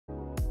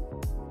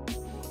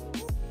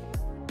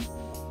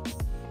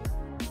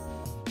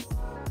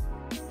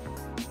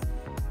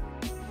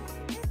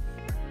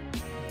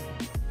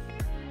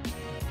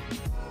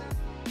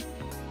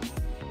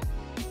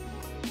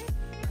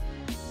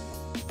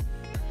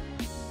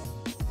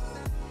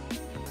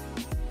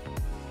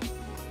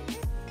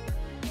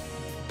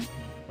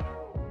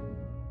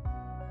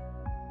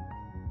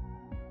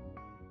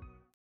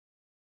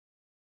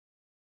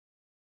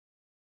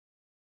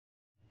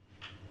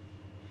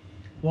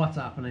What's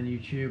happening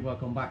YouTube?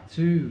 Welcome back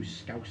to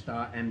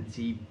ScouseStar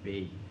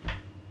MTB.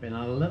 Been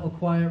a little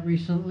quiet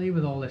recently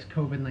with all this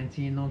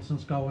COVID-19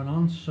 nonsense going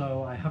on,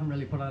 so I haven't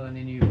really put out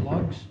any new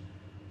vlogs,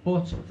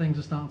 but things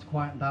are starting to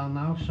quieten down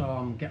now, so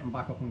I'm getting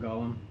back up and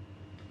going.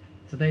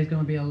 Today's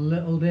going to be a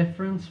little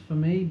different for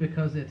me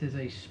because it is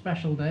a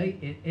special day.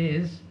 It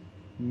is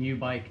New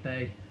Bike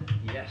Day.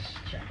 Yes,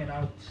 check it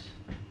out.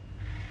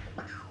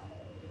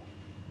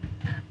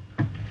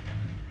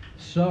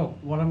 So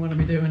what I'm going to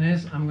be doing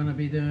is I'm going to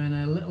be doing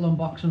a little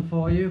unboxing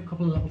for you, a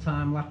couple of little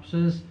time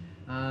lapses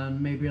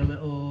and maybe a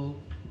little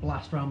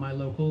blast around my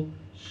local.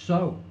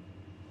 So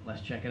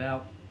let's check it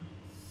out.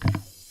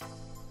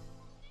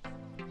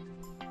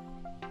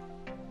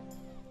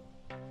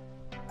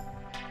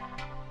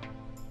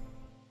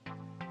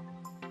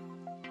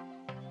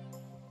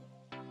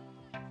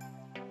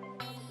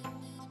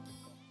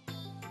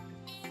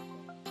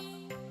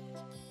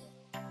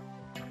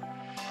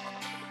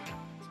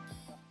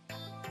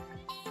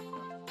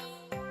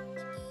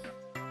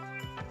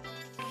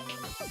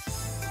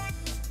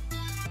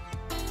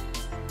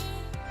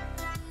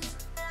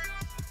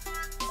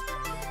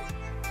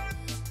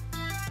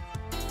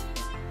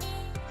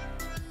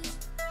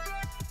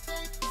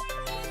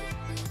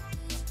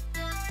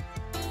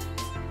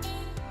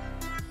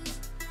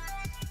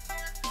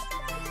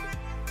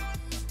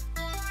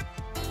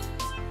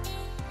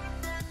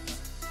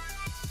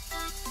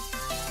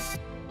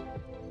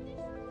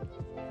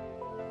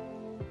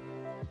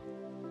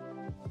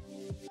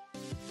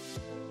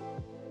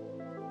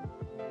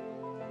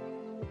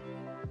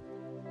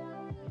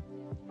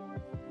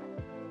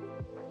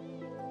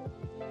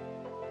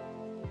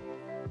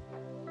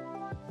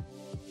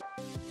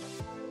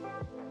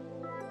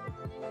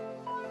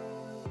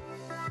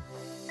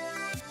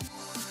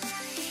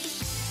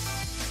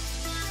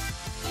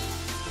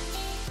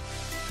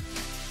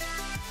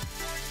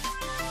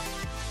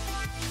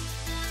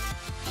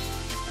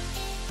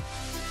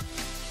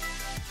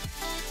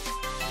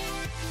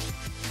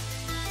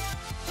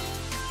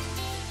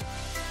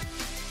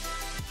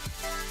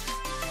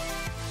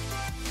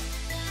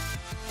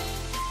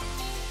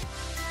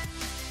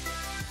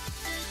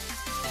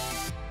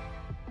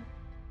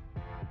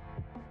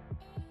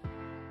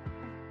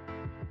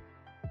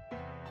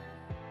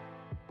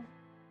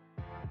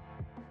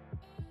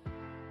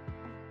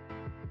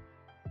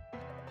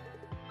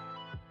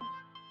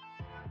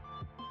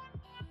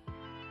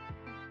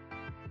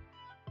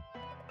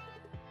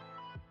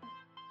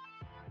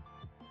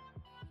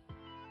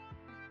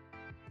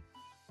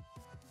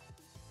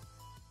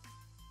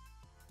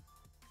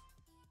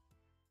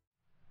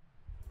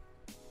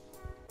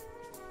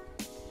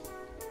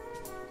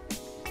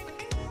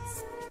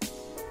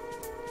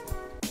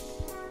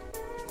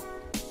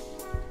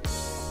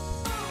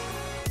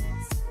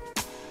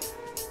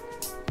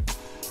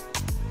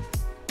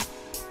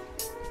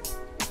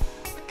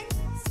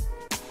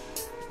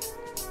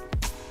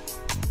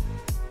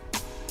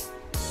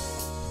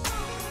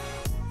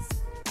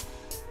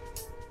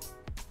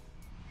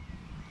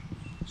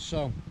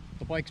 So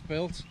the bike's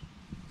built,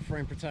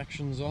 frame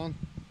protection's on,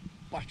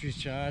 battery's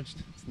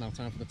charged. It's now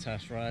time for the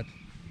test ride.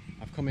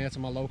 I've come here to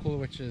my local,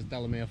 which is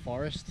Delamere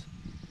Forest.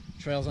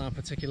 Trails aren't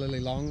particularly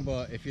long,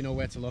 but if you know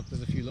where to look,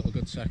 there's a few little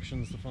good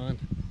sections to find.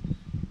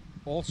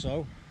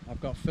 Also,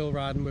 I've got Phil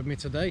riding with me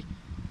today.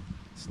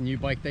 It's New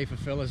Bike Day for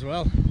Phil as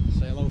well.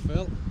 Say hello,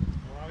 Phil.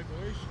 Alright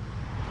boys.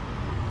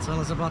 Tell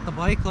us about the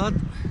bike, lad.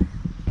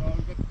 So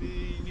we've got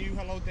the new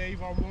Hello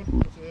Dave on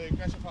one. It's an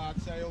aggressive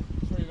hardtail,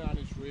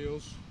 29-inch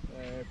wheels,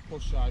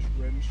 plus size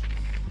rims.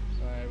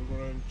 We've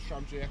got a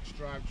SRAM GX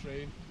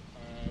drivetrain,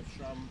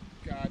 SRAM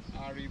guide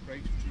RE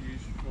brakes which are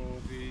used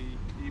for the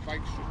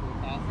e-bikes, just more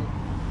powerful.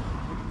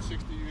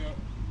 160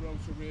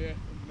 rotor rear,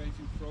 180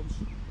 front.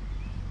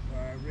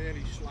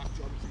 Really slack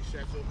geometry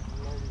setup,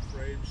 long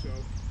frame, so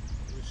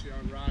we'll see how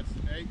it rides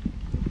today.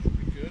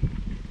 Should be good.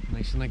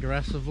 Nice and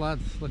aggressive, lad.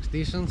 Looks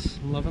decent.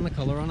 I'm loving the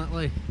colour on it,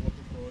 like.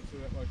 Looking forward to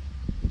it, like.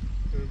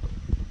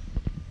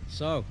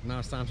 So now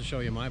it's time to show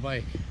you my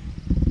bike.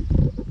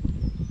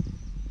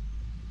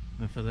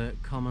 And for the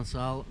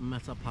Commencal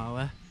Meta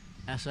Power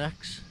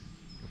SX,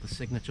 got the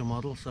signature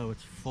model, so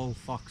it's full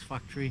Fox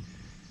factory,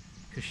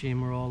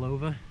 Kashima all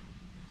over,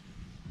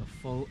 a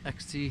full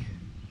XT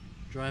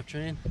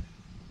drivetrain,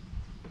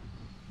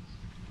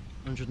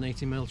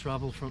 180mm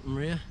travel front and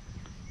rear,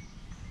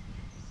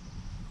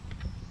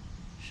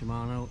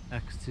 Shimano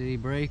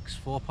XT brakes,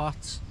 4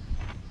 pots.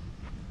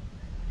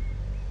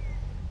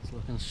 It's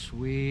looking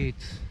sweet.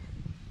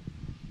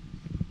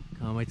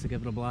 Can't wait to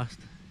give it a blast.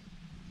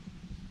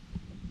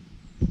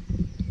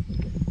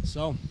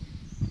 So,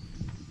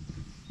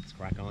 let's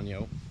crack on,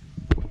 yo.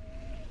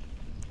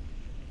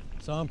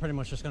 So I'm pretty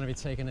much just going to be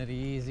taking it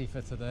easy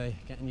for today,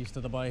 getting used to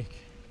the bike.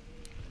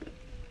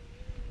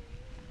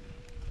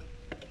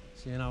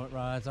 Seeing how it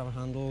rides, how it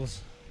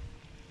handles,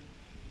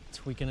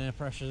 tweaking air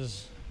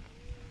pressures.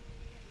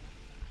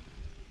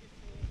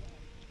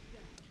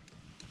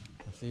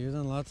 After you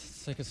then,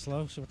 lads, take it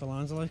slow, see what the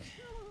lines are like.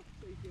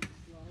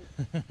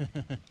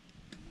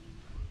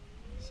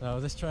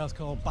 So this trail's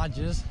called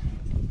Badgers.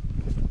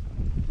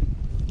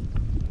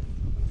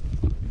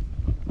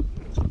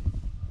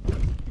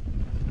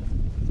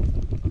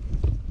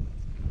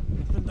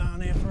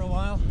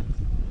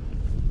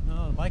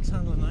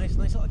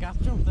 gap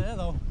jump there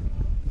though.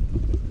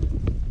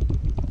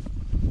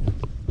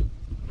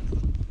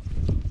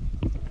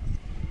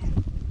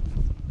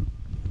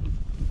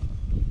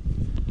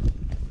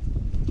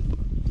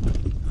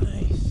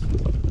 Nice.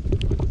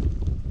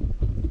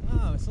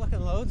 Oh, it's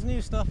looking loads of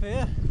new stuff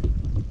here.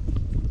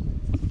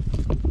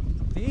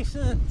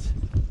 Decent.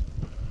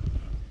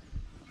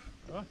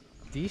 What?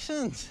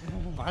 Decent.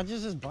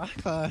 Badgers is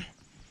back there.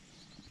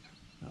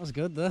 That was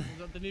good there.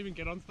 I didn't even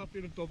get on, stop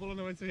being a double, and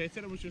I went to hit it,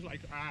 and it was just like,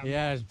 ah.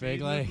 Yeah, it's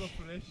big like.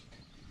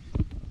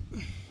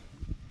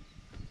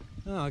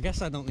 Oh, I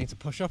guess I don't need to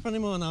push up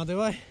anymore now, do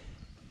I?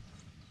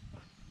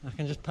 I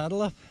can just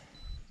pedal up.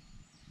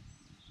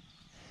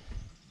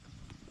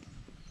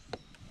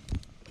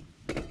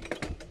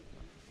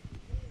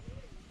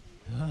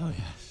 Oh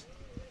yes,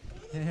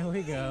 here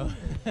we go.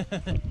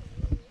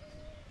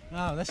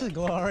 Oh, this is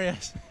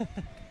glorious.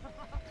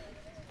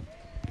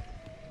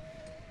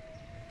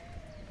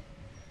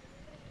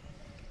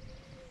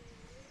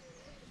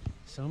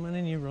 So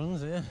many new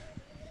runs here.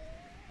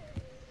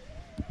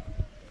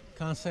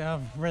 Can't say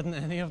I've ridden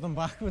any of them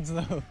backwards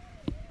though.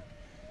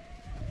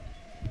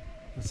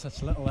 With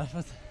such little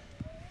effort.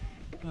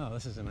 Oh,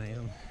 this is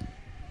amazing.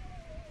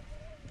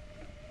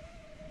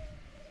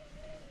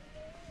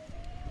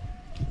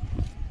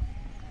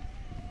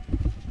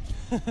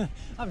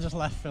 I've just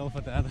left Phil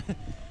for dead.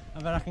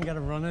 I bet I can get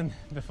a run in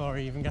before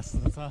he even gets to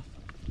the top.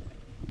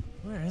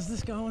 Where is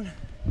this going?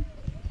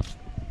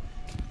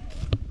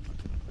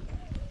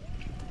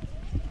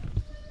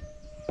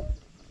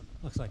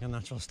 Looks like a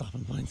natural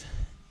stopping point.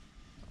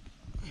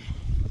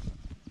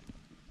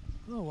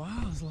 Oh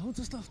wow, there's loads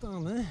of stuff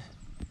down there.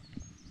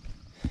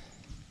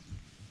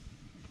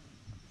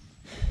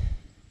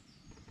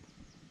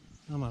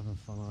 I'm having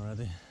fun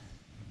already.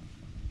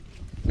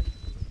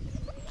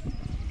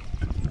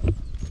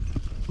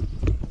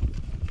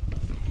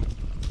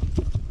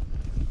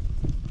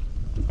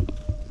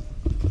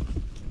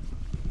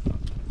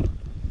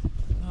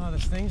 Oh,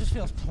 this thing just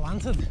feels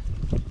planted.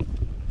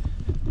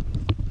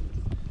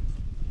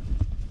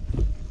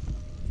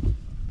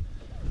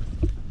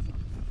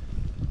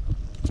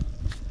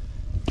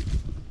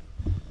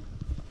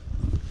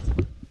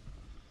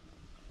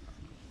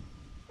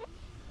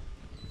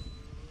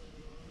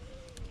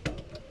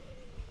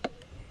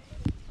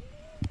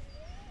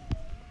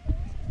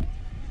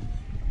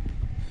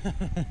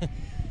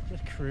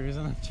 Just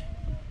cruising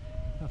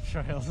up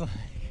trails like.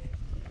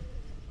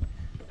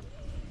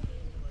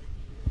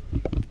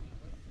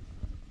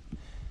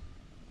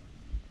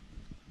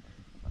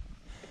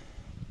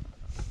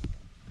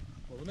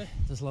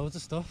 There's loads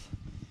of stuff.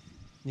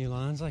 New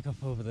lines like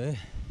up over there.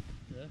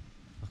 Yeah.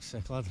 Looks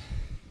sick, lad.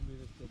 Maybe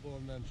this double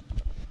and then.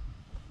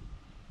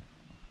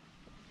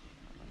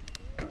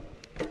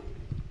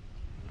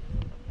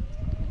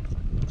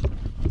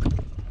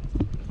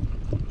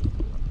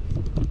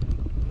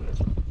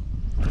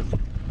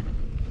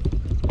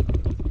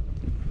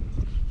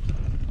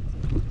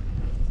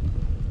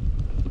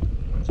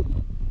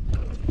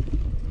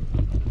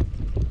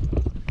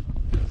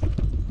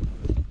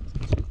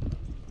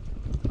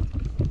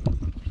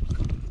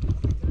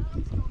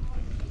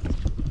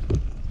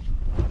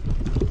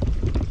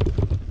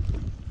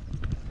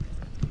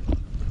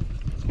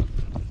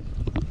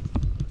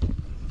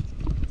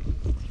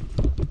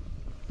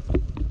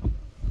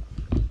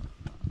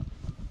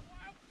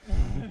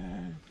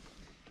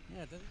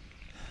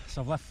 So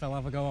I've let Phil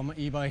have a go on my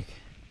e-bike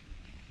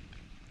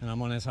and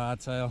I'm on his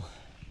hardtail.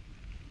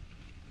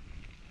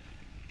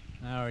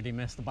 I already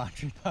missed the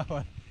battery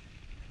power.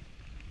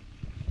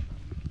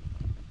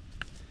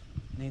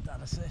 Need that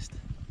assist.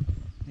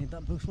 Need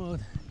that boost mode.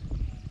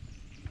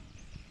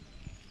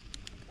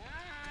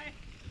 Bye.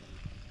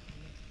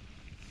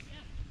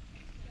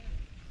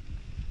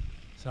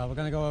 So we're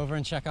going to go over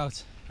and check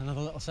out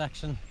another little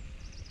section.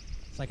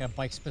 It's like a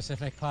bike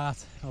specific part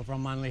over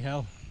on Manley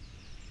Hill.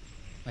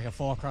 Like a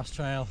 4-cross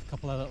trail, a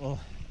couple of little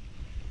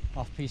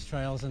off-piste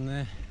trails in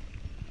there.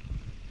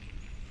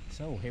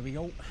 So here we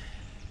go.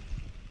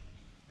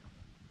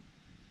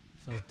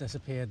 Phil's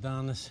disappeared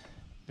down this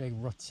big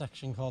rut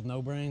section called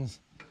No Brains.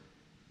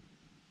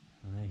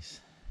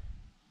 Nice.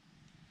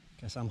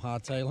 Guess I'm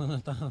hardtailing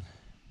it down.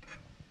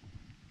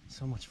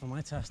 So much for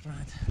my test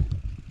ride.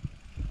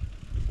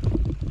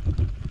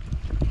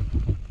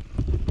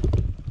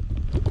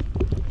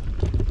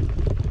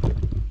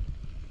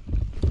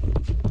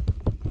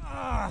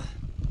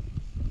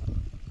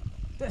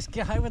 This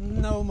guy with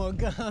no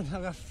mug on,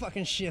 I've got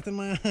fucking shit in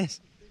my eyes.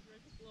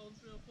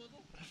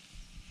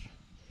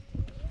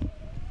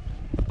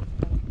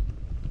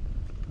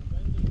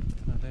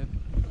 I did.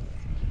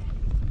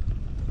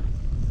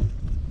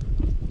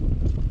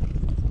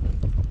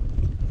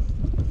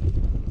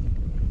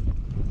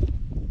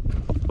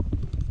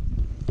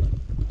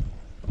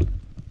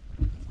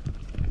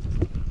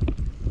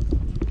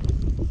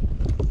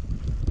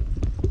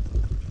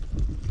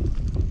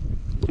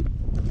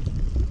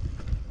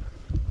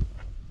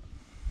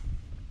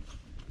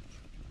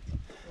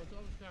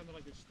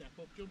 Like a step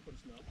up jump, but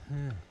it's not.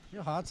 Yeah.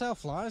 Your hardtail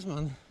flies,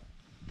 man.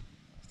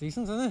 It's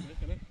decent, isn't it?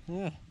 Isn't it?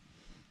 Yeah.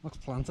 Looks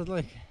planted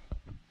like.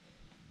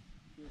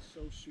 Feels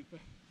so super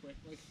quick,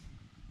 like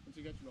once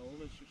it gets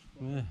rolling it's just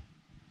fun. Yeah.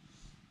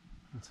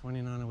 And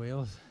 29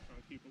 wheels.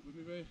 Trying to keep up with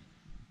me, mate.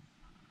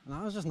 And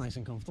that was just nice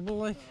and comfortable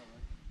like.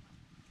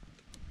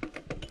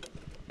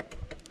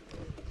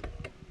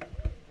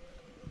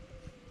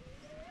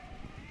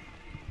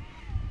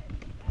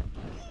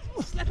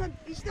 Oh, slipping!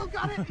 He's still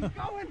got it! He's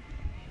going!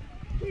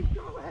 Keep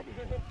going!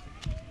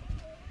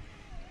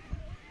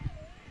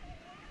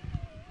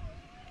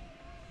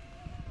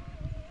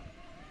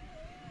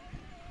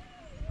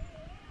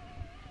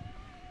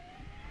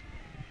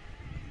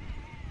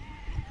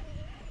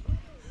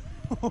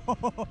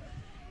 Oh,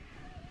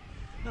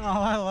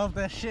 I love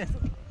this shit.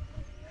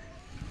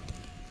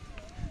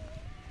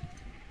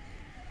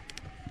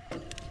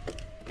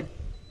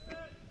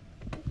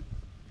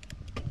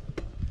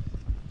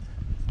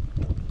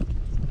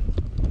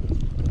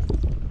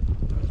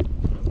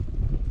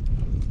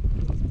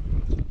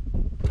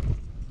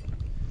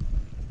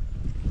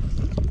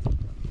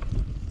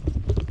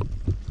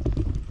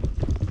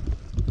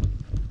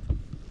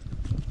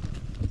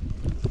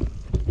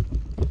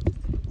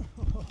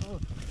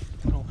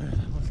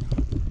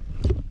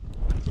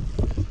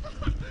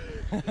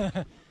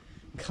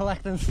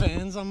 Collecting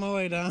fans on my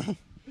way down.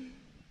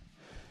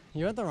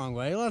 You went the wrong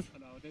way, lad. I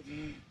know, I did.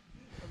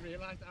 I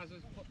realised as I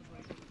was putting the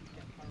brake on, it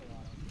get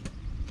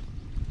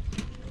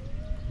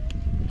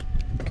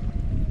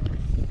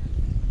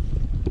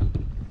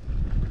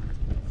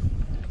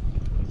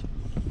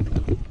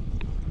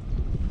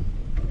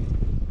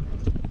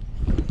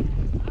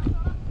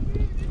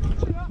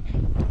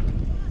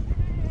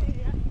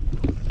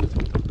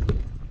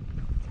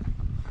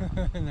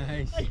parallel.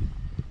 Nice.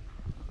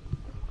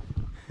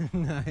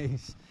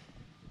 Nice.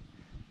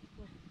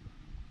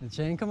 The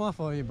chain come off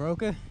or you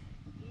broke it?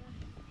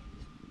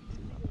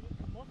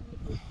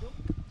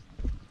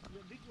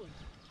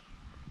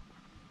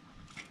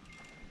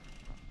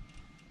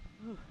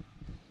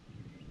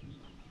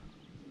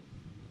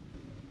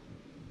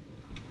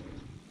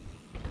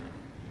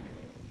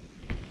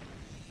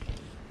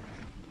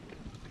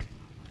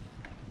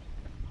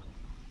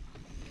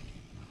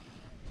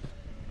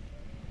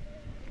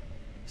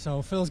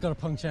 So Phil's got a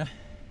puncture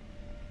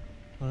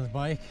on his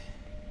bike,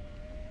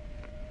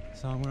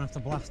 so I'm gonna have to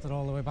blast it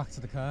all the way back to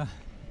the car.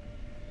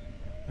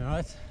 You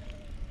alright?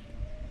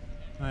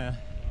 Oh yeah.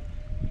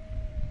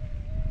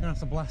 Gonna have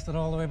to blast it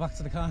all the way back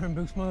to the car in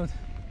boost mode,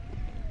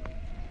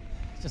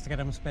 just to get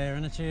him a spare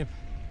inner tube,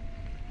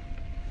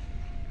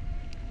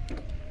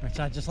 which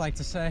I'd just like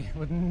to say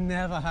would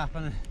never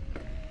happen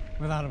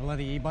without a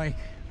bloody e-bike.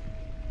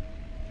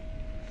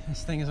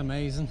 This thing is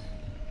amazing.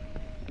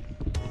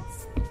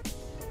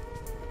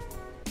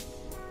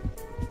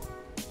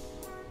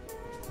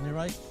 You're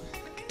right.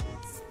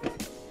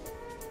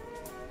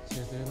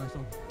 Cheers, dude. Nice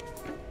one.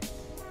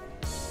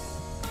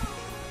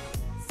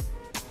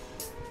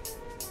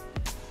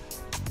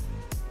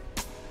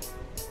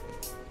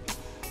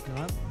 You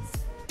alright?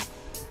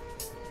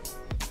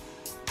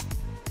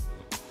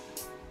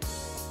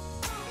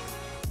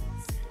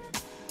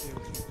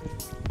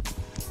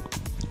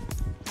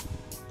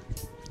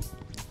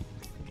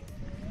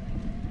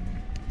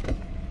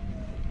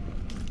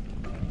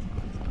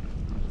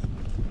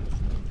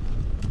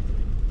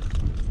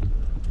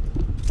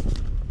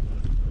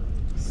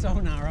 So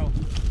narrow.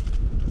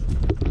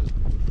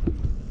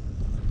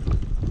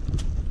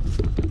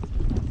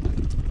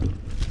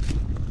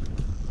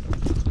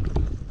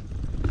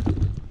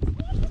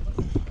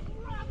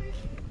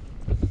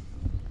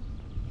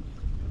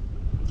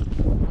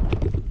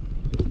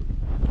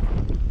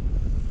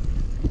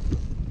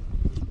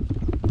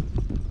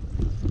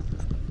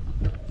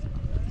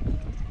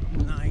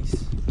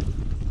 Nice.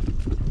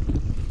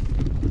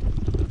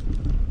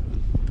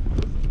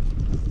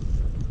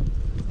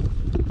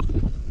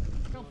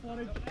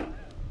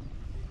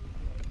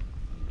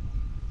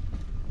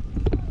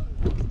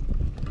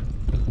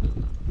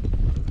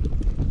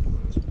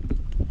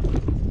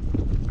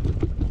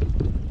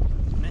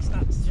 Missed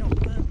that jump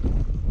there.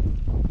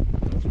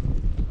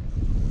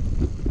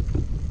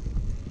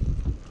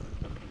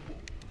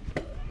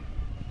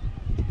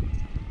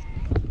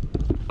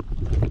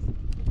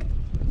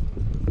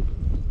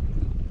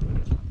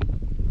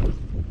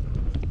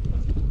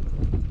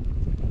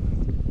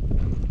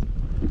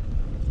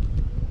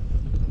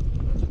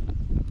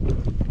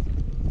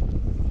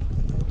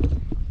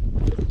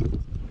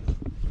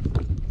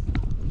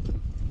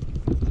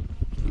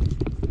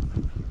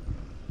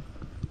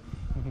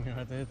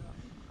 I did.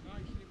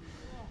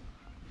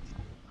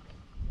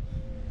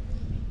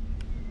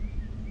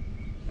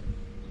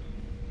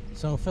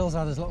 So Phil's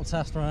had his little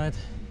test ride.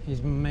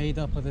 He's made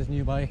up with his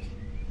new bike.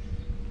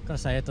 Gotta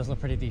say, it does look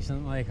pretty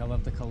decent. Like, I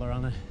love the colour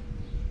on it.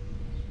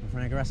 And for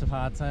an aggressive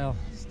hardtail,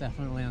 it's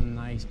definitely a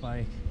nice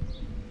bike.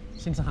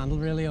 Seems to handle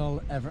really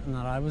everything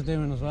that I was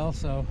doing as well,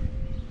 so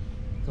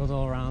good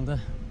all rounder.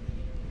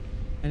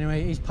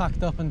 Anyway, he's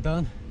packed up and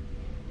done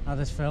at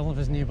his fill of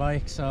his new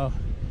bike, so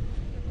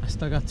I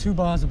still got 2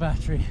 bars of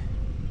battery.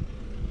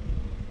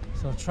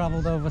 So I've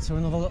travelled over to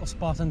another little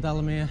spot in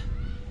Delamere.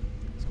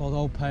 It's called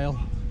Old Pale.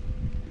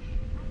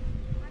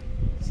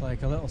 It's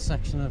like a little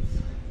section of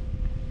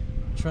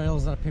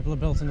trails that people have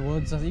built in the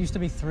woods. There used to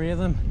be 3 of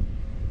them.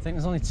 I think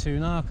there's only 2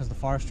 now because the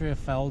forestry have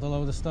felled a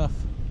load of stuff.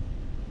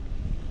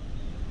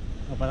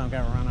 Hope I don't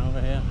get run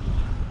over here.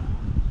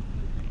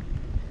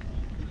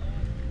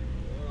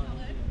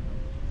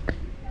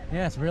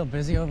 Yeah, it's real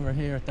busy over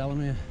here at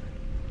Delamere.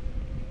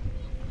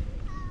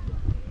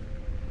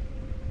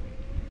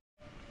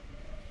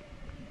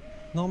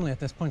 Normally at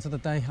this point of the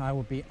day I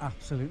would be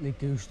absolutely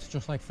goosed,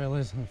 just like Phil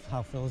is, and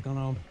how Phil has gone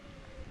home.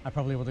 I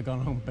probably would have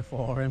gone home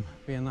before him,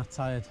 being that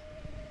tired.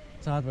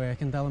 It's hard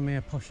work in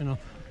Delamere, pushing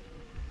up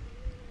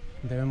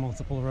and doing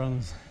multiple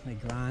runs. They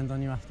grind on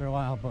you after a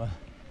while, but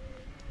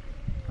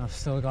I've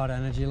still got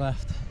energy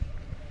left,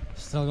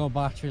 still got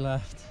battery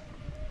left,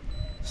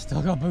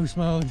 still got boost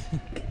mode.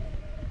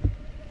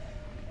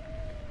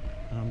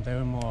 And I'm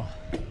doing more.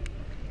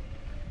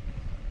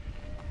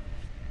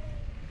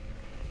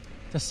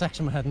 This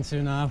section we're heading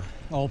to now,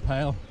 Old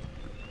Pale,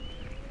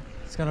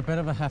 it's got a bit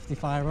of a hefty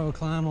fire road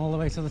climb all the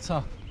way to the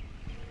top.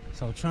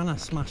 So trying to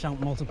smash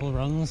out multiple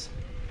runs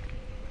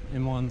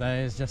in one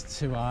day is just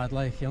too hard.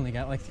 Like, you only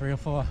get like 3 or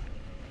 4.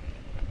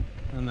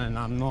 And then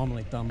I'm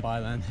normally done by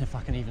then, if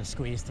I can even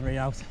squeeze 3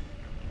 out.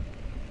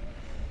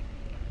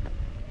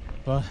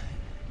 But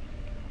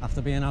after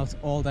being out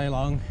all day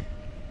long,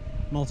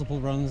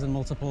 multiple runs and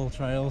multiple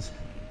trails,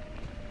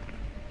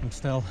 I'm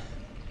still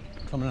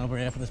coming over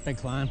here for this big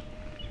climb.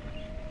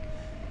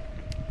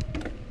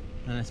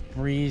 And it's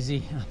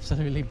breezy,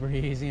 absolutely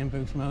breezy in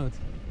boost mode.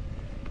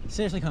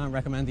 Seriously can't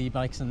recommend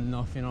e-bikes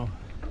enough, you know.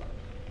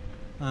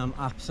 I'm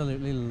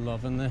absolutely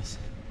loving this.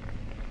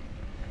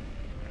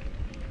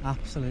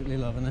 Absolutely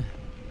loving it.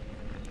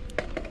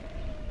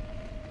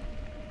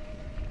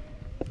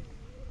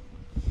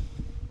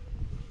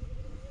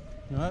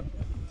 Right.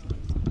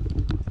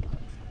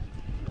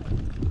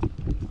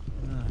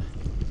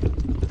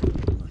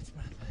 Much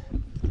better.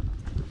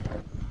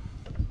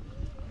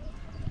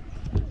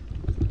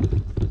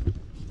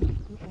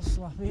 Little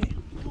sloppy,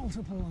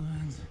 multiple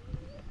lines.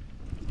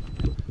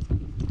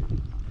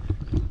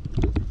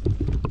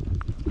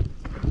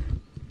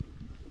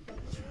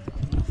 Try to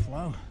get the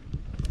flow.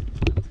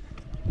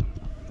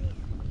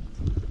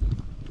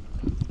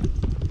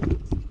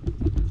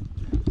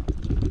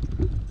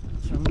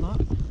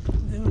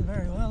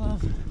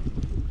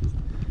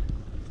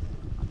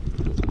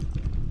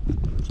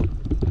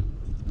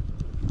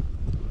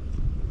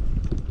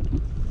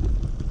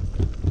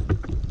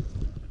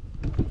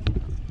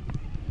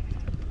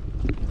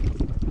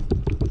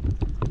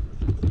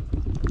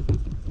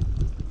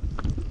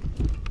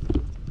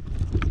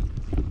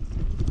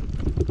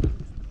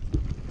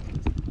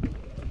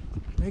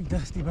 Big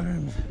dusty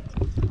berms.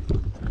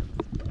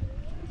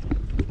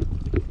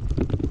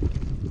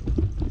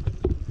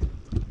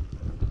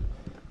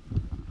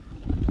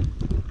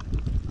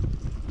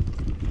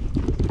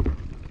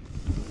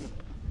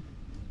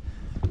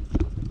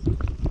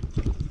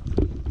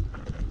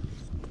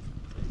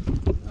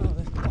 Oh,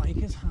 this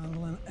bike is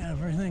handling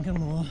everything and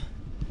more.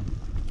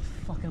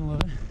 Fucking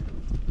love it.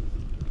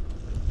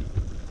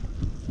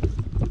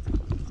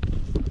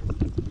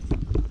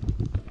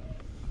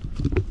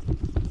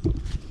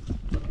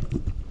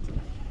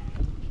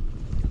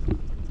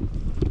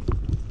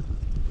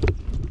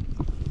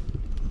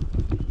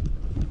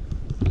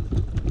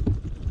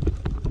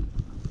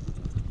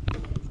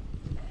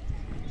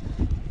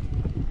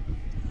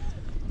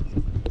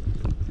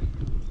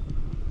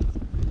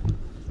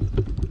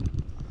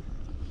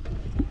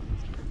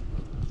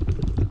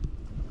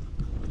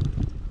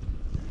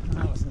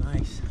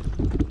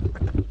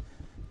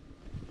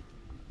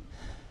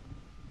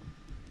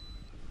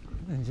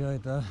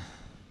 Enjoyed that.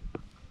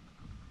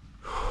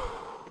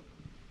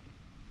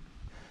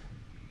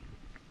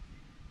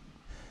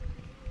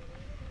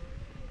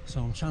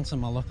 So I'm chancing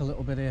my luck a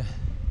little bit here.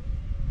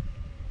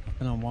 I've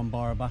been on 1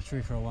 bar of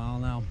battery for a while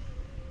now.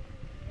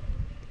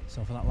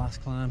 So for that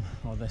last climb,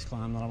 or this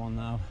climb that I'm on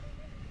now,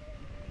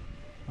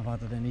 I've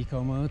added in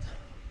eco mode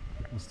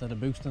instead of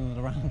boosting it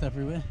around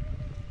everywhere.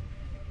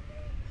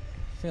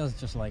 Feels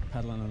just like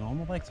pedaling a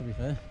normal bike, to be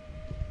fair.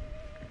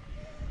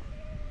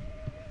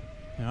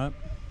 Yep.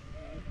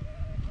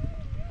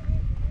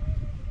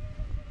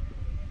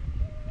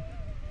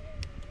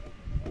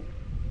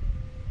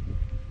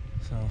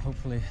 So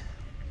hopefully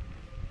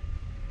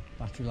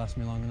battery lasts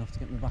me long enough to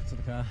get me back to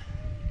the car.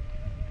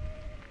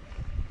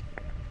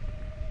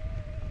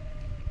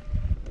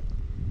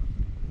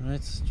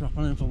 Right,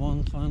 dropping in for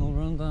one final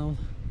run down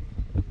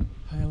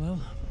Pale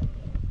Hill.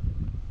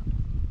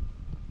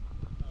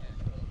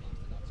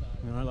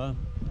 You right there?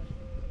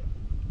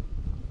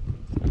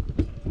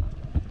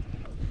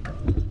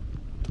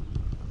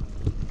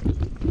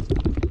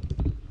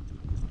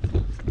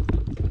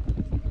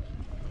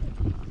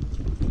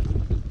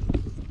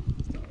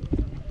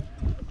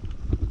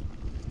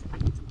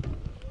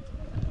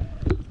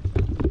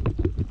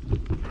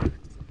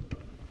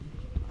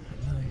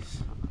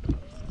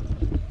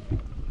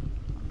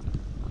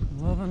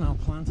 Loving how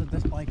planted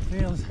this bike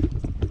feels.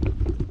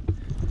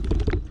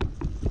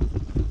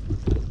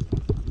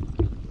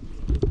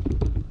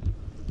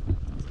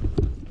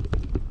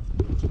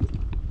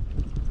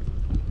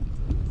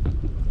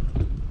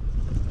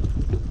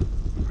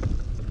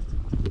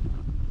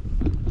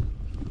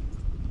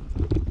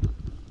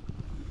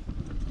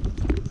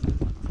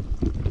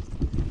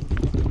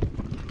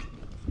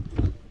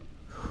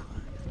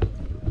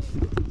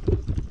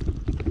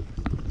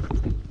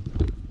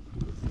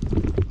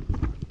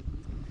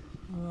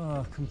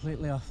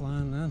 completely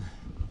offline then.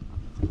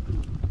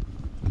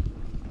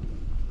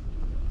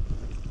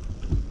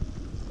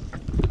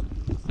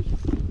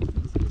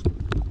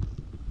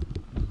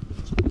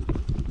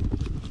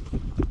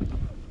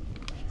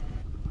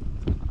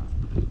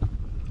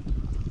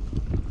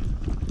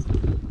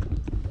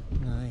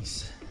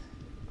 Nice.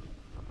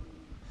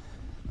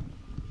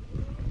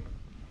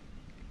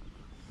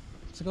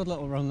 It's a good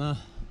little run there.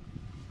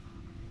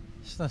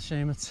 It's a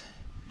shame it's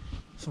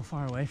so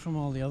far away from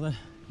all the other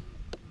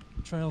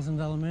trails in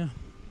Delamere.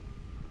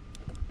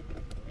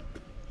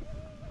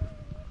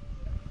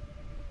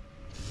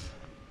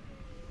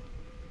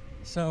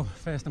 So,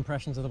 first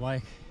impressions of the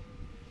bike,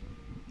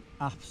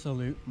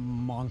 absolute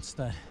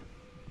monster.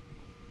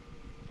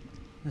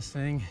 This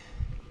thing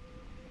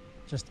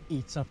just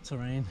eats up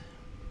terrain.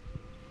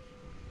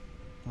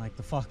 Like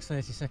the Fox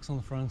 36 on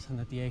the front and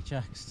the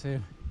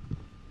DHX2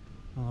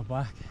 on the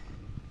back.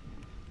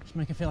 Just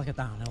make it feel like a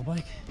downhill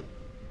bike.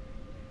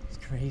 It's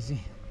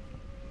crazy.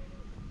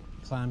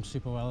 Climbed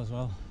super well as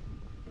well.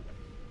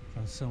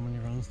 Done so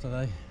many runs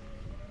today.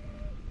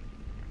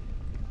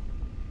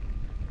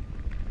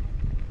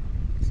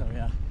 So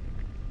yeah,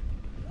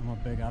 I'm a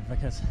big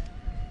advocate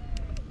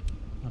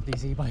of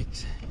these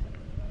e-bikes.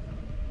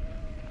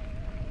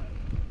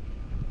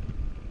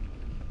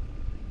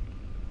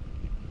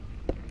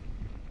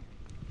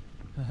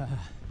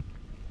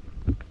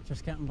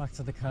 Just getting back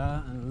to the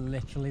car, and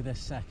literally this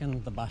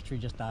second the battery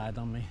just died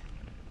on me.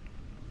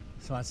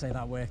 So I'd say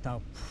that worked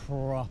out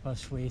proper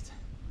sweet.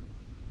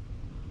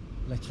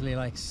 Literally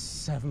like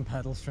 7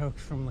 pedal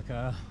strokes from the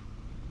car.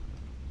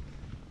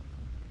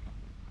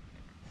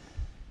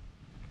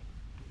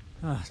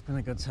 It's been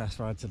a good test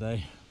ride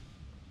today.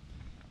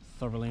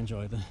 Thoroughly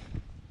enjoyed it.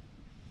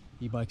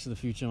 E-bikes are the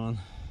future, man.